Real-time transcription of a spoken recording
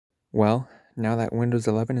Well, now that Windows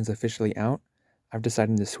 11 is officially out, I've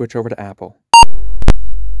decided to switch over to Apple.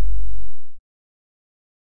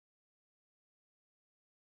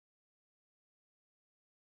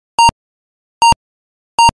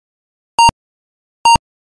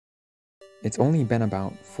 It's only been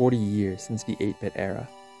about 40 years since the 8-bit era.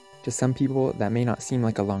 To some people, that may not seem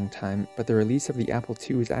like a long time, but the release of the Apple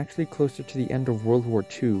II is actually closer to the end of World War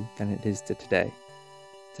II than it is to today.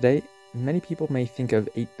 Today, many people may think of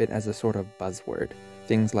 8-bit as a sort of buzzword.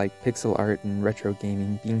 Things like pixel art and retro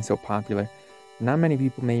gaming being so popular, not many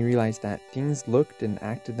people may realize that things looked and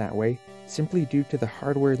acted that way simply due to the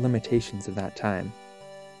hardware limitations of that time.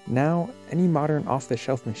 Now, any modern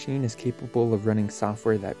off-the-shelf machine is capable of running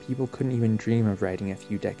software that people couldn't even dream of writing a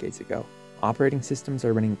few decades ago. Operating systems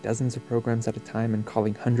are running dozens of programs at a time and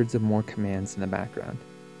calling hundreds of more commands in the background.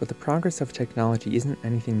 But the progress of technology isn't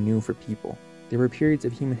anything new for people. There were periods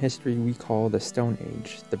of human history we call the Stone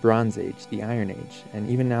Age, the Bronze Age, the Iron Age, and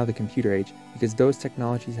even now the Computer Age, because those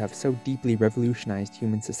technologies have so deeply revolutionized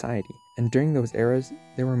human society. And during those eras,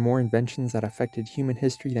 there were more inventions that affected human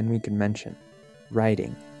history than we could mention.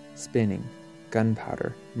 Writing, spinning,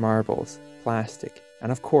 gunpowder, marbles, plastic, and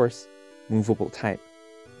of course, movable type.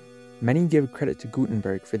 Many give credit to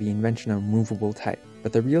Gutenberg for the invention of movable type,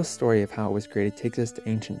 but the real story of how it was created takes us to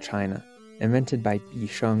ancient China. Invented by Bi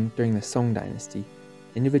Sheng during the Song dynasty,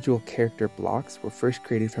 individual character blocks were first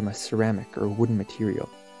created from a ceramic or wooden material,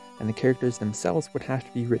 and the characters themselves would have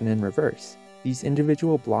to be written in reverse. These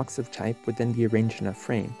individual blocks of type would then be arranged in a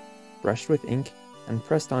frame, brushed with ink, and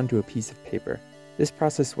pressed onto a piece of paper. This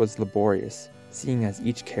process was laborious, seeing as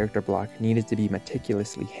each character block needed to be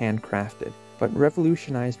meticulously handcrafted, but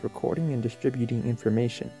revolutionized recording and distributing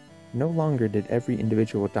information. No longer did every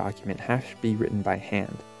individual document have to be written by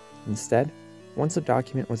hand. Instead, once a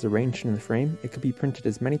document was arranged in the frame, it could be printed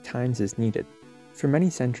as many times as needed. For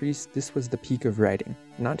many centuries, this was the peak of writing,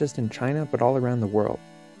 not just in China but all around the world.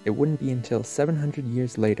 It wouldn't be until 700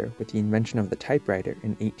 years later, with the invention of the typewriter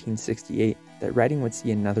in 1868, that writing would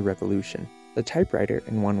see another revolution. The typewriter,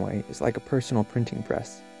 in one way, is like a personal printing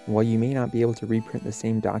press. While you may not be able to reprint the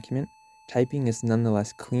same document, typing is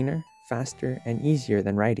nonetheless cleaner, faster, and easier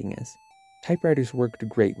than writing is. Typewriters worked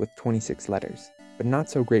great with 26 letters, but not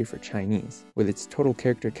so great for Chinese, with its total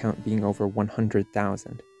character count being over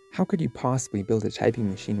 100,000. How could you possibly build a typing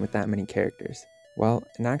machine with that many characters? Well,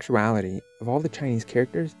 in actuality, of all the Chinese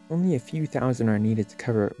characters, only a few thousand are needed to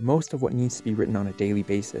cover most of what needs to be written on a daily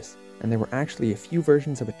basis, and there were actually a few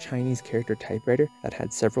versions of a Chinese character typewriter that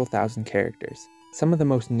had several thousand characters. Some of the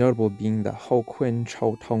most notable being the Hou Kun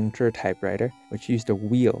Chou Tong Zhi typewriter, which used a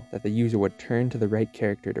wheel that the user would turn to the right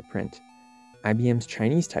character to print. IBM's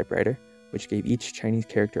Chinese typewriter, which gave each Chinese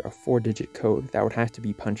character a 4-digit code that would have to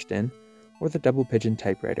be punched in, or the double pigeon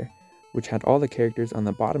typewriter, which had all the characters on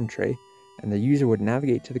the bottom tray, and the user would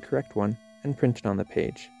navigate to the correct one and print it on the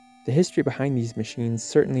page. The history behind these machines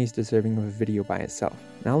certainly is deserving of a video by itself,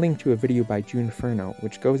 and I'll link to a video by Junferno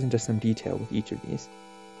which goes into some detail with each of these.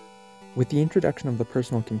 With the introduction of the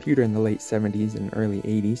personal computer in the late 70s and early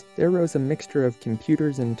 80s, there arose a mixture of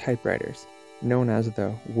computers and typewriters, known as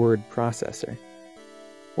the word processor.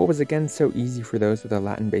 What was again so easy for those with a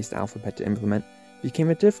Latin-based alphabet to implement became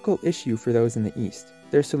a difficult issue for those in the East.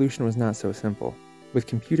 Their solution was not so simple. With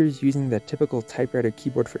computers using the typical typewriter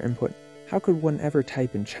keyboard for input, how could one ever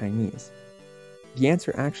type in Chinese? The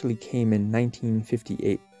answer actually came in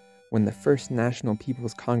 1958, when the First National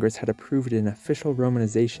People's Congress had approved an official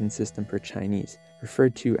romanization system for Chinese,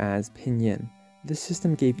 referred to as pinyin. This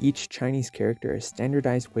system gave each Chinese character a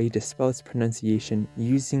standardized way to spell its pronunciation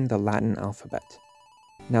using the Latin alphabet.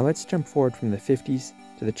 Now let's jump forward from the 50s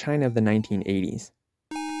to the China of the 1980s.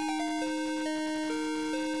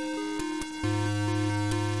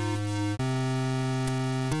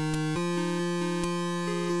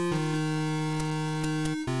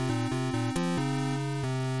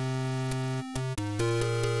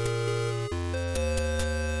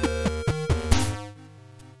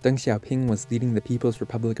 Deng Xiaoping was leading the People's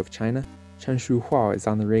Republic of China, Chen Shuhuao is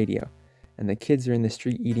on the radio, and the kids are in the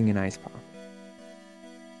street eating an ice pop.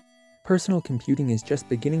 Personal computing is just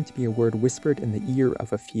beginning to be a word whispered in the ear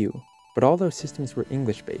of a few, but all those systems were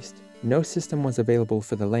English-based. No system was available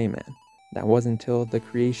for the layman. That was until the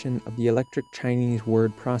creation of the electric Chinese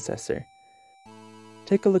word processor.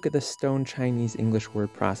 Take a look at the Stone Chinese English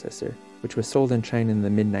word processor, which was sold in China in the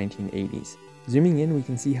mid-1980s. Zooming in, we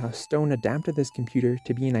can see how Stone adapted this computer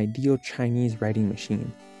to be an ideal Chinese writing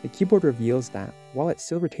machine. The keyboard reveals that, while it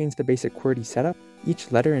still retains the basic QWERTY setup,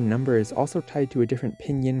 each letter and number is also tied to a different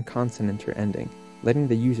pinyin consonant or ending, letting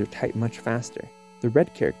the user type much faster. The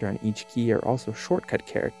red character on each key are also shortcut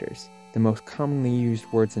characters. the most commonly used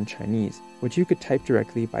words in Chinese, which you could type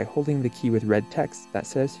directly by holding the key with red text that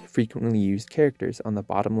says frequently used characters on the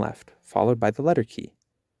bottom left, followed by the letter key.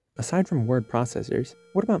 Aside from word processors,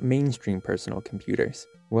 what about mainstream personal computers?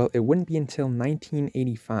 Well, it wouldn't be until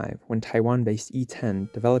 1985 when Taiwan-based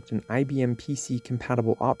E10 developed an IBM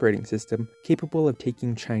PC-compatible operating system capable of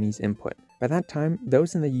taking Chinese input. By that time,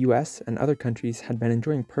 those in the US and other countries had been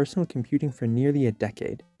enjoying personal computing for nearly a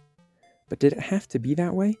decade. But did it have to be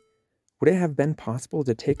that way? Would it have been possible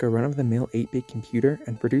to take a run-of-the-mill 8-bit computer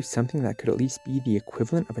and produce something that could at least be the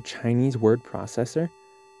equivalent of a Chinese word processor?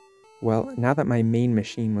 Well, now that my main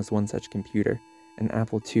machine was one such computer, an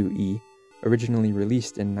Apple IIe, originally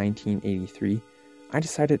released in 1983, I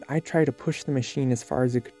decided I'd try to push the machine as far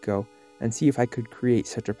as it could go and see if I could create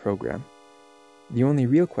such a program. The only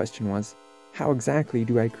real question was, how exactly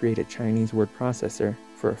do I create a Chinese word processor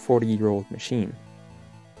for a 40-year-old machine?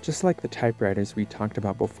 Just like the typewriters we talked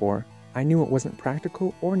about before, I knew it wasn't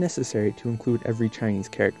practical or necessary to include every Chinese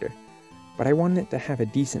character, but I wanted it to have a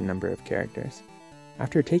decent number of characters.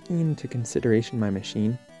 After taking into consideration my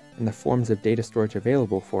machine and the forms of data storage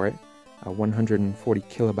available for it, a 140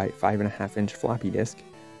 kilobyte 5.5-inch floppy disk,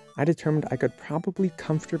 I determined I could probably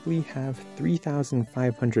comfortably have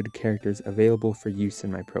 3,500 characters available for use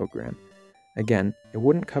in my program. Again, it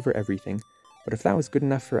wouldn't cover everything, but if that was good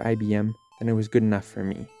enough for IBM, then it was good enough for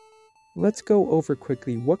me. Let's go over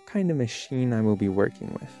quickly what kind of machine I will be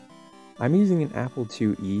working with. I'm using an Apple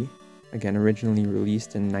IIe, again originally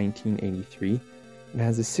released in 1983. It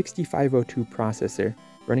has a 6502 processor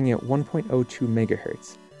running at 1.02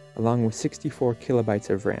 MHz, along with 64 kilobytes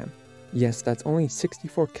of RAM. Yes, that's only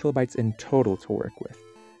 64 kilobytes in total to work with.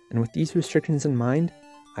 And with these restrictions in mind,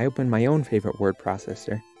 I opened my own favorite word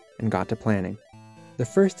processor and got to planning. The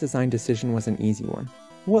first design decision was an easy one.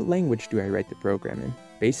 What language do I write the program in?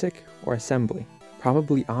 Basic or assembly?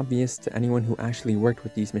 Probably obvious to anyone who actually worked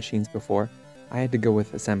with these machines before, I had to go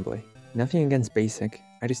with assembly. Nothing against basic,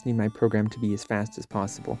 I just need my program to be as fast as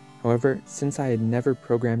possible. However, since I had never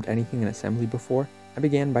programmed anything in assembly before, I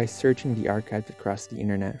began by searching the archives across the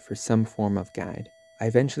internet for some form of guide. I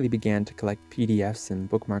eventually began to collect PDFs and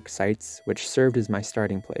bookmark sites, which served as my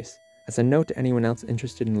starting place. As a note to anyone else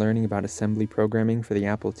interested in learning about assembly programming for the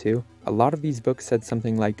Apple II, a lot of these books said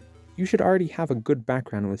something like, you should already have a good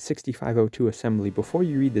background with 6502 assembly before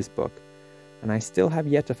you read this book. And I still have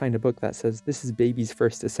yet to find a book that says this is baby's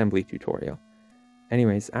first assembly tutorial.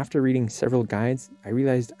 Anyways, after reading several guides, I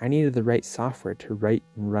realized I needed the right software to write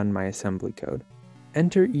and run my assembly code.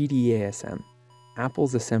 Enter EDASM,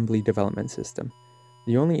 Apple's assembly development system.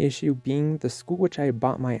 The only issue being the school which I had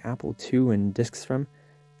bought my Apple II and discs from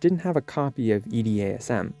didn't have a copy of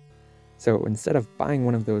EDASM. So instead of buying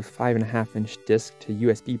one of those 5.5-inch disc to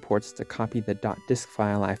USB ports to copy the .disk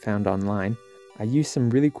file I found online, I used some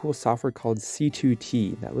really cool software called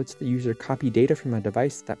C2T that lets the user copy data from a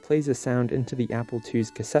device that plays a sound into the Apple II's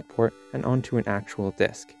cassette port and onto an actual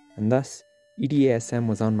disc, and thus, EDASM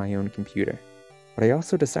was on my own computer. But I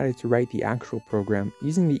also decided to write the actual program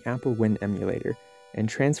using the Apple Win emulator and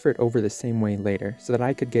transfer it over the same way later so that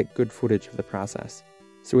I could get good footage of the process.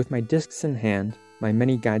 So with my discs in hand, my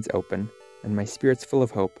many guides open, and my spirits full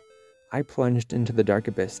of hope, I plunged into the dark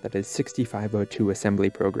abyss that is 6502 assembly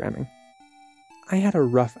programming. I had a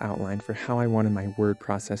rough outline for how I wanted my word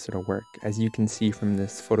processor to work, as you can see from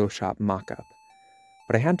this Photoshop mock-up.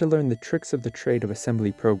 But I had to learn the tricks of the trade of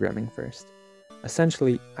assembly programming first.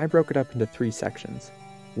 Essentially, I broke it up into 3 sections.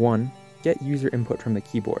 1. Get user input from the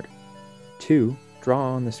keyboard. 2. Draw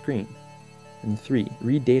on the screen. And 3.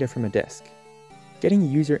 Read data from a disk. Getting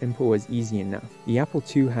user input was easy enough. The Apple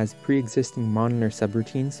II has pre-existing monitor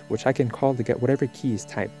subroutines, which I can call to get whatever key is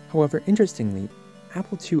typed. However, interestingly,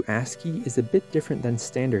 Apple II ASCII is a bit different than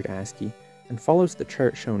standard ASCII and follows the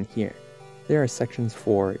chart shown here. There are sections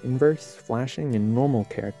for inverse, flashing, and normal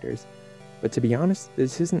characters, but to be honest,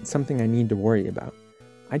 this isn't something I need to worry about.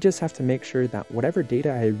 I just have to make sure that whatever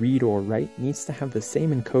data I read or write needs to have the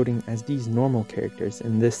same encoding as these normal characters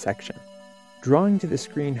in this section. Drawing to the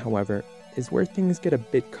screen, however, is where things get a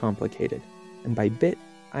bit complicated, and by bit,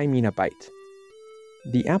 I mean a byte.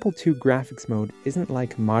 The Apple II graphics mode isn't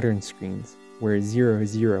like modern screens, where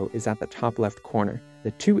 00 is at the top left corner.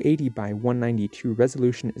 The 280 by 192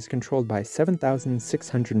 resolution is controlled by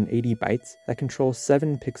 7,680 bytes that control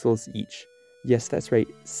 7 pixels each. Yes, that's right,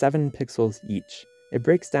 7 pixels each. It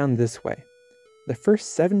breaks down this way. The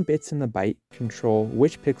first 7 bits in the byte control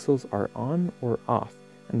which pixels are on or off,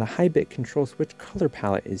 and the high bit controls which color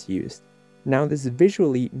palette is used. Now this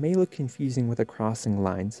visually may look confusing with the crossing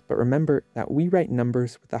lines, but remember that we write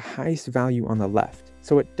numbers with the highest value on the left,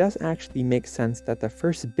 so it does actually make sense that the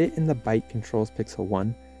first bit in the byte controls pixel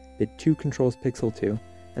 1, bit 2 controls pixel 2,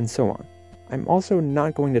 and so on. I'm also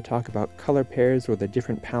not going to talk about color pairs or the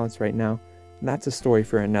different palettes right now. That's a story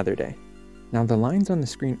for another day. Now the lines on the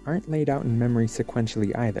screen aren't laid out in memory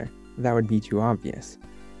sequentially either. That would be too obvious.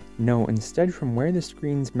 No, instead from where the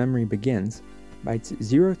screen's memory begins, bytes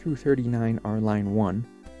 0 through 39 are line 1,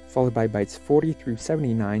 followed by bytes 40 through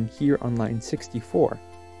 79 here on line 64,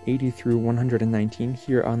 80 through 119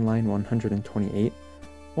 here on line 128,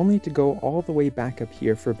 only to go all the way back up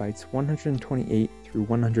here for bytes 128 through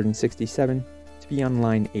 167 to be on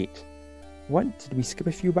line 8. What, did we skip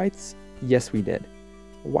a few bytes? Yes, we did.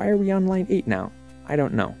 Why are we on line 8 now? I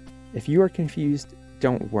don't know. If you are confused,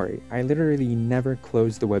 don't worry. I literally never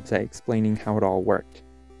closed the website explaining how it all worked.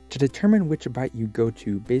 To determine which byte you go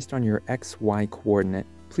to based on your XY coordinate,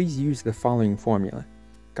 please use the following formula.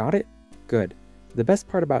 Got it? Good. The best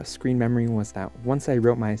part about screen memory was that once I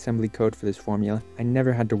wrote my assembly code for this formula, I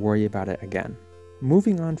never had to worry about it again.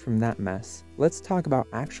 Moving on from that mess, let's talk about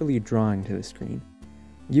actually drawing to the screen.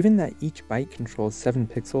 Given that each byte controls 7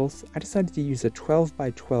 pixels, I decided to use a 12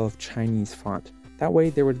 by 12 Chinese font. That way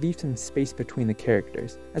there would leave some space between the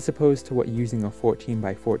characters, as opposed to what using a 14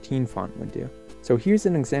 by 14 font would do. So here's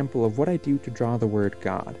an example of what I do to draw the word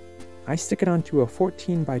God. I stick it onto a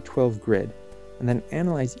 14 by 12 grid, and then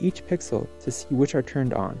analyze each pixel to see which are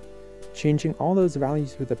turned on, changing all those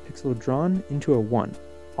values with a pixel drawn into a 1.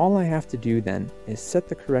 All I have to do then is set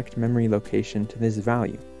the correct memory location to this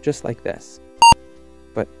value, just like this.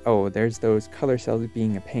 But oh, there's those color cells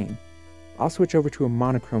being a pain. I'll switch over to a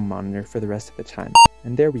monochrome monitor for the rest of the time,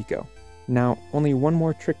 and there we go. Now, only one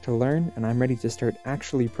more trick to learn, and I'm ready to start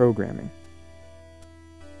actually programming.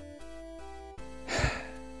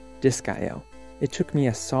 Disk I/O. It took me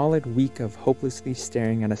a solid week of hopelessly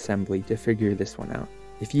staring at assembly to figure this one out.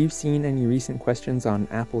 If you've seen any recent questions on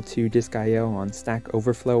Apple II Disk I/O on Stack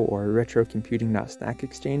Overflow or retrocomputing.stack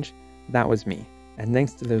exchange, that was me. And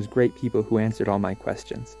thanks to those great people who answered all my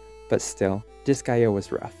questions. But still, Disk I/O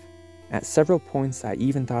was rough. At several points I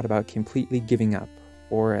even thought about completely giving up,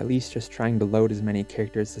 or at least just trying to load as many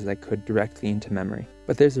characters as I could directly into memory.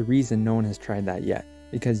 But there's a reason no one has tried that yet,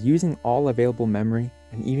 because using all available memory,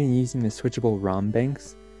 and even using the switchable ROM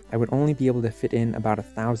banks, I would only be able to fit in about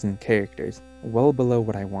 1,000 characters, well below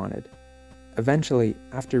what I wanted. Eventually,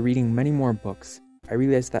 after reading many more books, I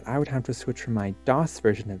realized that I would have to switch from my DOS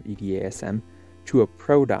version of EDASM to a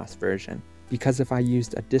ProDOS version, because if I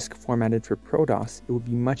used a disk formatted for ProDOS, it would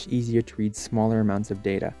be much easier to read smaller amounts of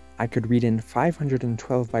data. I could read in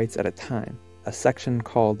 512 bytes at a time, a section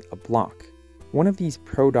called a block. One of these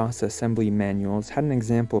ProDOS assembly manuals had an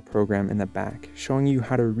example program in the back showing you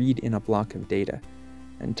how to read in a block of data,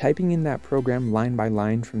 and typing in that program line by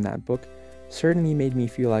line from that book certainly made me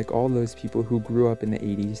feel like all those people who grew up in the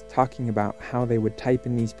 80s talking about how they would type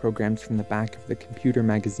in these programs from the back of the computer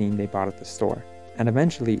magazine they bought at the store. And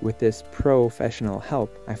eventually, with this professional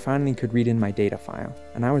help, I finally could read in my data file,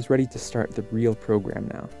 and I was ready to start the real program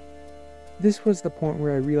now. This was the point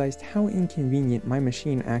where I realized how inconvenient my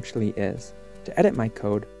machine actually is. To edit my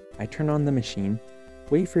code, I turn on the machine,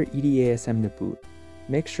 wait for EDASM to boot,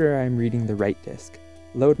 make sure I'm reading the right disk,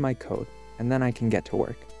 load my code, and then I can get to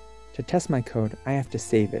work. To test my code, I have to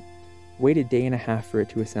save it, wait a day and a half for it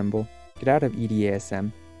to assemble, get out of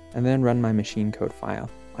EDASM, and then run my machine code file.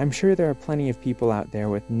 I'm sure there are plenty of people out there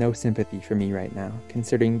with no sympathy for me right now,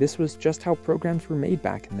 considering this was just how programs were made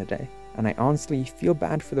back in the day, and I honestly feel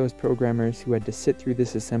bad for those programmers who had to sit through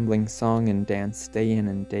this assembling song and dance day in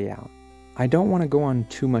and day out. I don't want to go on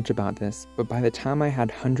too much about this, but by the time I had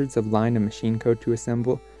hundreds of lines of machine code to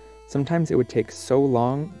assemble, sometimes it would take so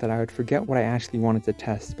long that I would forget what I actually wanted to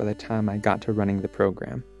test by the time I got to running the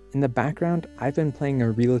program. In the background, I've been playing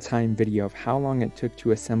a real-time video of how long it took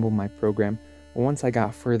to assemble my program once I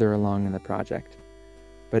got further along in the project.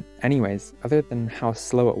 But anyways, other than how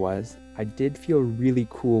slow it was, I did feel really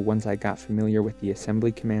cool once I got familiar with the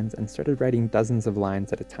assembly commands and started writing dozens of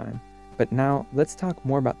lines at a time. But now, let's talk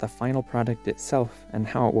more about the final product itself and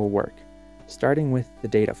how it will work, starting with the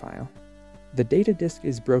data file. The data disk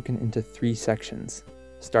is broken into 3 sections,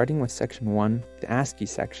 starting with section 1, the ASCII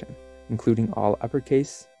section, including all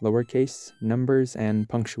uppercase, lowercase, numbers, and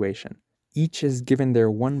punctuation. Each is given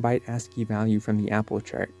their 1 byte ASCII value from the Apple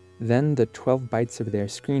chart, then the 12 bytes of their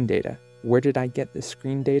screen data. Where did I get the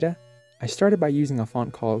screen data? I started by using a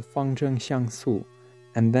font called 方正像素,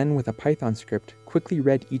 and then with a Python script, quickly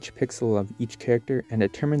read each pixel of each character and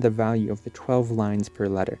determined the value of the 12 lines per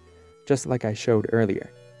letter, just like I showed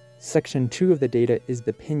earlier. Section 2 of the data is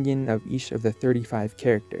the pinyin of each of the 35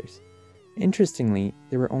 characters. Interestingly,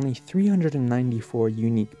 there were only 394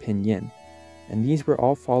 unique pinyin, and these were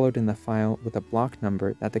all followed in the file with a block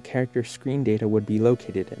number that the character screen data would be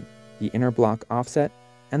located in, the inner block offset,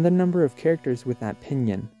 and the number of characters with that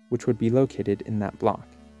pinyin, which would be located in that block.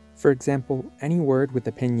 For example, any word with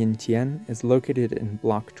the pinyin tian is located in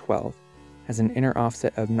block 12, has an inner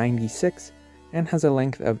offset of 96, and has a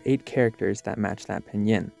length of 8 characters that match that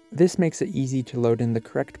pinyin. This makes it easy to load in the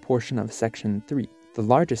correct portion of section 3, the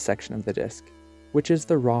largest section of the disk, which is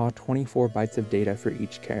the raw 24 bytes of data for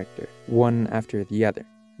each character, one after the other.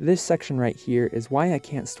 This section right here is why I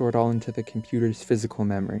can't store it all into the computer's physical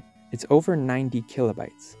memory. It's over 90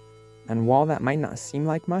 kilobytes. And while that might not seem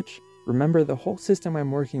like much, remember the whole system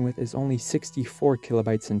I'm working with is only 64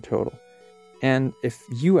 kilobytes in total. And if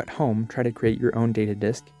you at home try to create your own data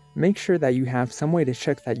disk, make sure that you have some way to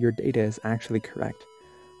check that your data is actually correct.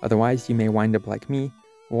 Otherwise, you may wind up like me,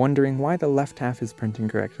 wondering why the left half is printing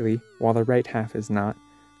correctly while the right half is not,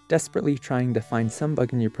 desperately trying to find some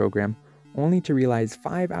bug in your program, only to realize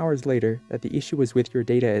 5 hours later that the issue was with your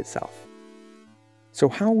data itself. So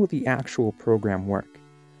how will the actual program work?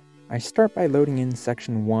 I start by loading in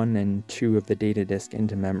section 1 and 2 of the data disk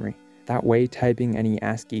into memory. That way, typing any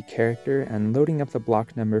ASCII character and loading up the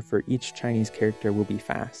block number for each Chinese character will be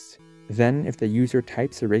fast. Then, if the user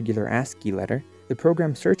types a regular ASCII letter, the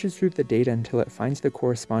program searches through the data until it finds the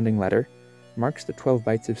corresponding letter, marks the 12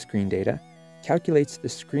 bytes of screen data, calculates the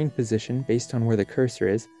screen position based on where the cursor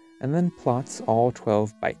is, and then plots all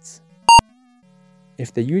 12 bytes.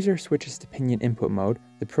 If the user switches to pinyin input mode,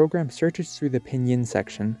 the program searches through the pinyin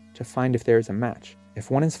section to find if there is a match.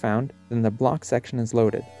 If one is found, then the block section is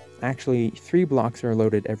loaded. Actually, 3 blocks are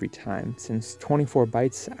loaded every time, since 24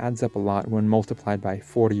 bytes adds up a lot when multiplied by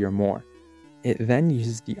 40 or more. It then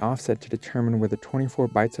uses the offset to determine where the 24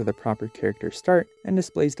 bytes of the proper character start and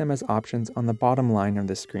displays them as options on the bottom line of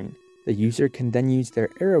the screen. The user can then use their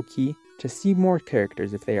arrow key to see more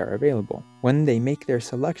characters if they are available. When they make their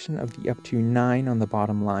selection of the up to 9 on the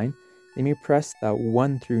bottom line, they may press the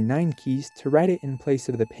 1 through 9 keys to write it in place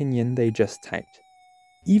of the pinyin they just typed.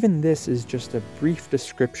 Even this is just a brief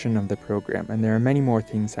description of the program, and there are many more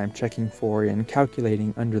things I'm checking for and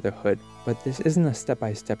calculating under the hood, but this isn't a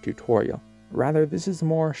step-by-step tutorial. Rather, this is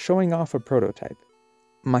more showing off a prototype.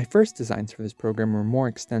 My first designs for this program were more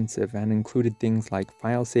extensive and included things like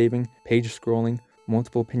file saving, page scrolling,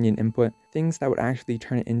 multiple pinyin input, things that would actually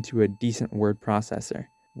turn it into a decent word processor.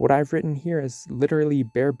 What I've written here is literally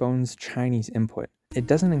bare bones Chinese input. It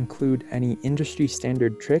doesn't include any industry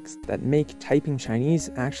standard tricks that make typing Chinese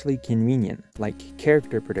actually convenient, like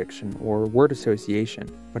character prediction or word association.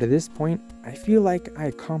 But at this point, I feel like I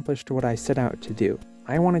accomplished what I set out to do.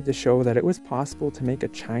 I wanted to show that it was possible to make a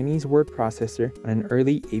Chinese word processor on an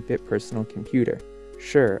early 8-bit personal computer.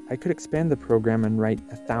 Sure, I could expand the program and write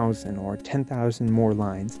 1,000 or 10,000 more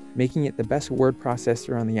lines, making it the best word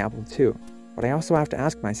processor on the Apple II. But I also have to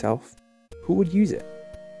ask myself, who would use it?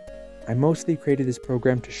 I mostly created this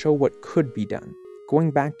program to show what could be done. Going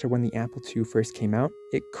back to when the Apple II first came out,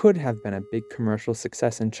 it could have been a big commercial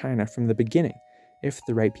success in China from the beginning, if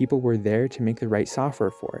the right people were there to make the right software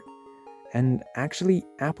for it. And actually,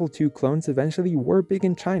 Apple II clones eventually were big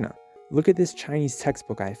in China. Look at this Chinese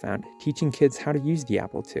textbook I found, teaching kids how to use the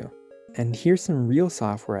Apple II. And here's some real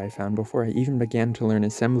software I found before I even began to learn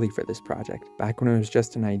assembly for this project, back when it was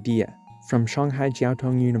just an idea. From Shanghai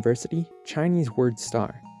Jiaotong University, Chinese Word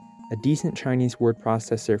Star, a decent Chinese word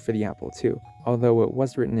processor for the Apple II, although it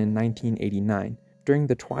was written in 1989, during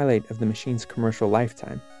the twilight of the machine's commercial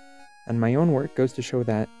lifetime. And my own work goes to show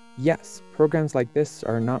that, yes, programs like this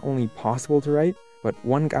are not only possible to write, but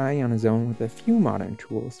one guy on his own with a few modern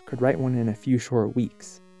tools could write one in a few short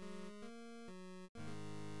weeks.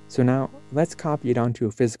 So now, let's copy it onto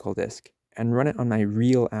a physical disk, and run it on my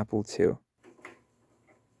real Apple II.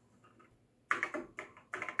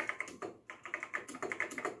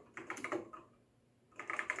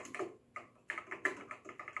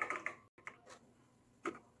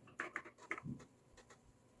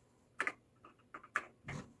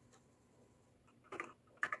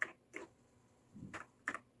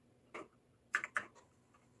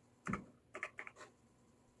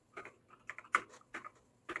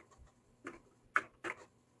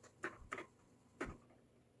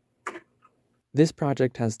 This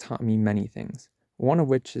project has taught me many things, one of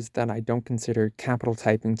which is that I don't consider capital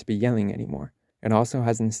typing to be yelling anymore. It also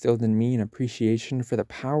has instilled in me an appreciation for the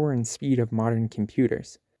power and speed of modern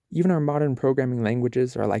computers. Even our modern programming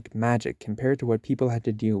languages are like magic compared to what people had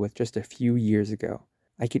to deal with just a few years ago.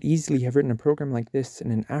 I could easily have written a program like this in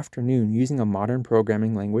an afternoon using a modern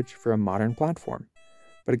programming language for a modern platform.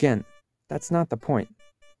 But again, that's not the point.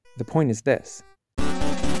 The point is this.